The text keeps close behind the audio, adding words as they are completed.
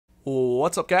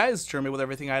What's up guys, Jeremy with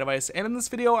Everything iDevice, and in this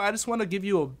video I just want to give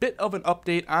you a bit of an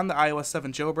update on the iOS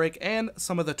 7 jailbreak and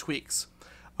some of the tweaks.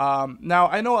 Now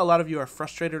I know a lot of you are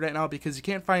frustrated right now because you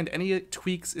can't find any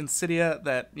tweaks in Cydia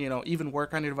that even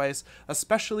work on your device,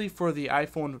 especially for the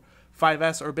iPhone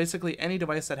 5S or basically any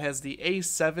device that has the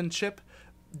A7 chip.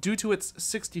 Due to its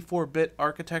 64-bit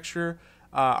architecture,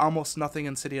 almost nothing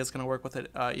in Cydia is going to work with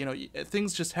it.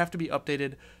 Things just have to be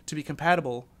updated to be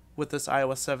compatible with this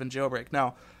iOS 7 jailbreak.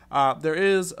 Now, there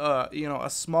is a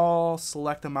small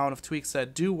select amount of tweaks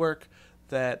that do work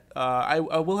that I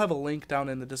will have a link down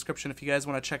in the description if you guys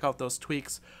want to check out those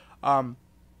tweaks.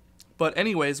 But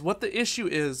anyways, what the issue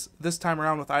is this time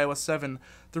around with iOS 7,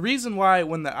 the reason why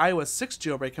when the iOS 6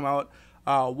 jailbreak came out,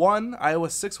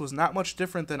 iOS 6 was not much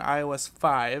different than iOS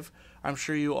 5. I'm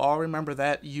sure you all remember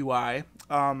that UI.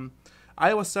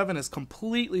 iOS 7 is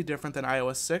completely different than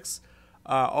iOS 6.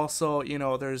 Also,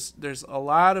 there's a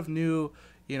lot of new,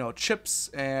 chips,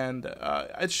 and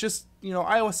it's just,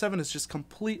 iOS 7 is just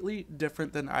completely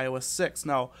different than iOS 6.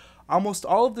 Now, almost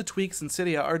all of the tweaks in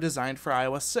Cydia are designed for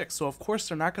iOS 6, so of course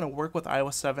they're not going to work with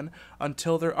iOS 7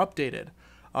 until they're updated.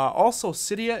 Also,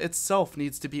 Cydia itself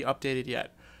needs to be updated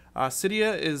yet.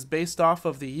 Cydia is based off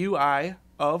of the UI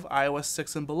of iOS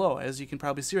 6 and below, as you can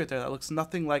probably see right there. That looks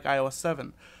nothing like iOS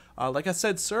 7. Like I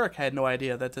said, Surik had no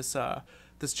idea that this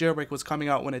jailbreak was coming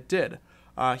out when it did.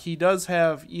 He does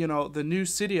have, the new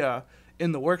Cydia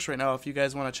in the works right now if you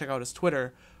guys want to check out his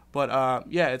Twitter. But,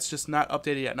 yeah, it's just not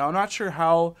updated yet. Now, I'm not sure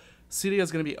how Cydia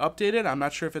is going to be updated. I'm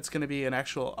not sure if it's going to be an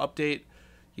actual update,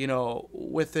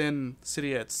 within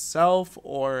Cydia itself,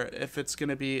 or if it's going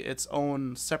to be its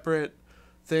own separate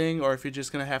thing, or if you're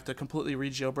just going to have to completely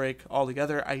re-jailbreak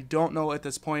altogether. I don't know at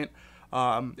this point.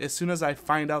 As soon as I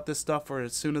find out this stuff, or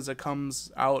as soon as it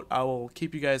comes out, I will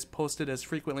keep you guys posted as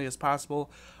frequently as possible.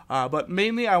 But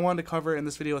mainly I wanted to cover in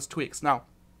this video is tweaks. Now,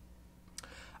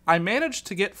 I managed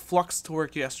to get Flux to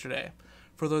work yesterday.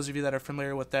 For those of you that are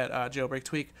familiar with that jailbreak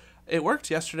tweak, it worked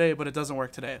yesterday, but it doesn't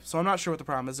work today. So I'm not sure what the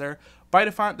problem is there. By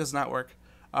default, does not work.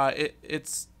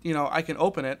 It's I can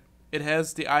open it. It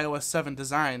has the iOS 7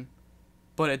 design,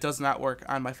 but it does not work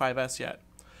on my 5S yet.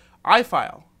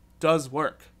 iFile does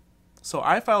work. So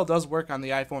iFile does work on the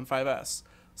iPhone 5S.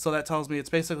 So that tells me it's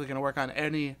basically going to work on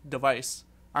any device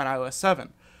on iOS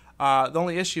 7. The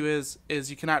only issue is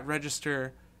you cannot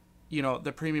register,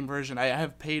 the premium version. I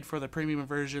have paid for the premium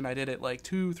version. I did it like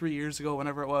 2-3 years ago,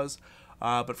 whenever it was.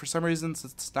 But for some reasons,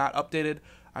 it's not updated.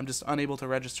 I'm just unable to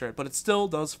register it. But it still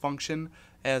does function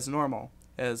as normal,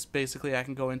 as basically I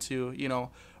can go into,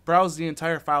 browse the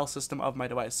entire file system of my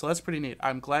device. So that's pretty neat.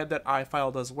 I'm glad that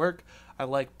iFile does work. I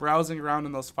like browsing around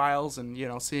in those files and,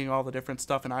 seeing all the different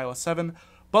stuff in iOS 7.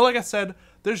 But like I said,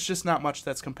 there's just not much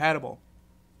that's compatible.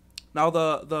 Now,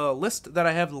 the list that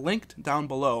I have linked down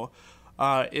below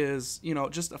is,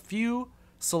 just a few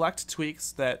select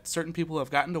tweaks that certain people have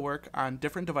gotten to work on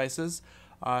different devices.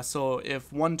 So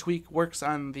if one tweak works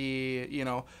on the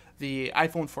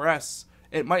iPhone 4S,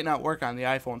 it might not work on the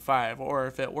iPhone 5, or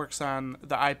if it works on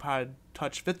the iPod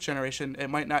Touch 5th generation, it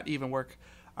might not even work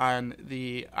on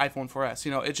the iPhone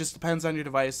 4S. It just depends on your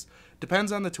device,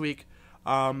 depends on the tweak.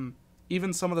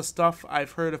 Even some of the stuff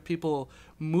I've heard of people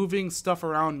moving stuff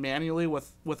around manually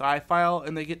with iFile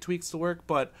and they get tweaks to work,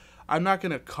 but I'm not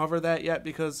going to cover that yet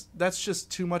because that's just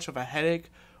too much of a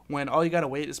headache when all you got to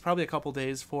wait is probably a couple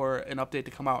days for an update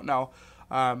to come out. Now,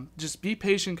 just be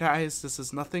patient, guys. This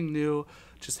is nothing new.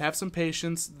 Just have some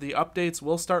patience. The updates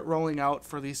will start rolling out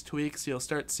for these tweaks. You'll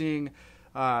start seeing,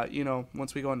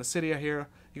 once we go into Cydia here,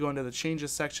 you go into the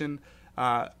changes section.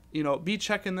 Be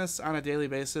checking this on a daily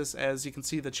basis. As you can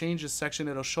see, the changes section,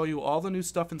 it'll show you all the new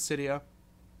stuff in Cydia.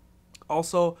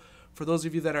 Also, for those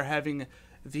of you that are having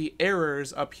the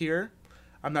errors up here,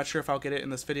 I'm not sure if I'll get it in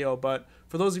this video, but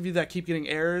for those of you that keep getting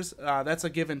errors, that's a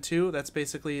given too. That's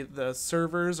basically the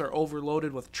servers are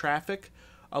overloaded with traffic.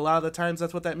 A lot of the times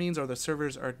that's what that means, or the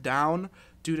servers are down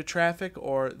due to traffic,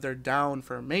 or they're down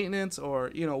for maintenance,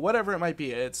 or whatever it might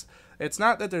be. It's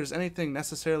not that there's anything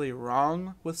necessarily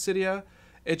wrong with Cydia.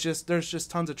 There's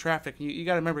just tons of traffic. You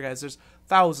got to remember, guys, there's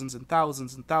thousands and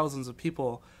thousands and thousands of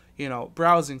people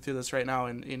browsing through this right now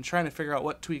and trying to figure out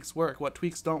what tweaks work, what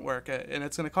tweaks don't work, and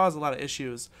it's going to cause a lot of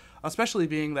issues, especially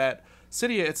being that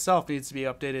Cydia itself needs to be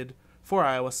updated for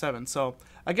iOS 7. So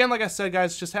again, like I said,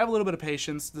 guys, just have a little bit of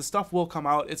patience. The stuff will come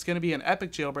out. It's going to be an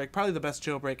epic jailbreak, probably the best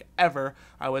jailbreak ever,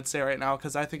 I would say right now,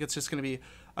 because I think it's just going to be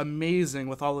amazing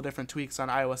with all the different tweaks on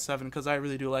iOS 7, because I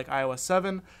really do like iOS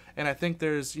 7, and I think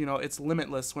there's, it's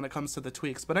limitless when it comes to the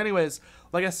tweaks. But anyways,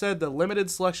 like I said, the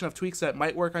limited selection of tweaks that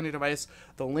might work on your device,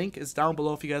 the link is down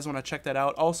below if you guys want to check that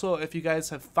out. Also, if you guys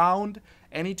have found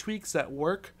any tweaks that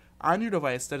work on your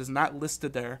device that is not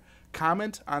listed there,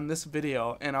 comment on this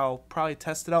video and I'll probably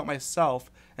test it out myself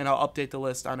and I'll update the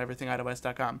list on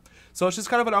everythingidevice.com. So it's just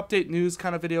kind of an update news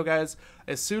kind of video, guys.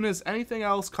 As soon as anything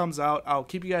else comes out, I'll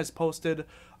keep you guys posted.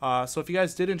 So if you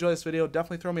guys did enjoy this video,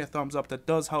 definitely throw me a thumbs up. That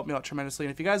does help me out tremendously.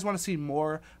 And if you guys want to see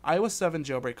more iOS 7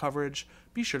 jailbreak coverage,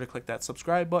 be sure to click that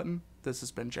subscribe button. This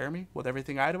has been Jeremy with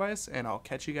Everything iDevice, and I'll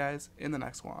catch you guys in the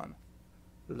next one.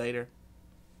 Later.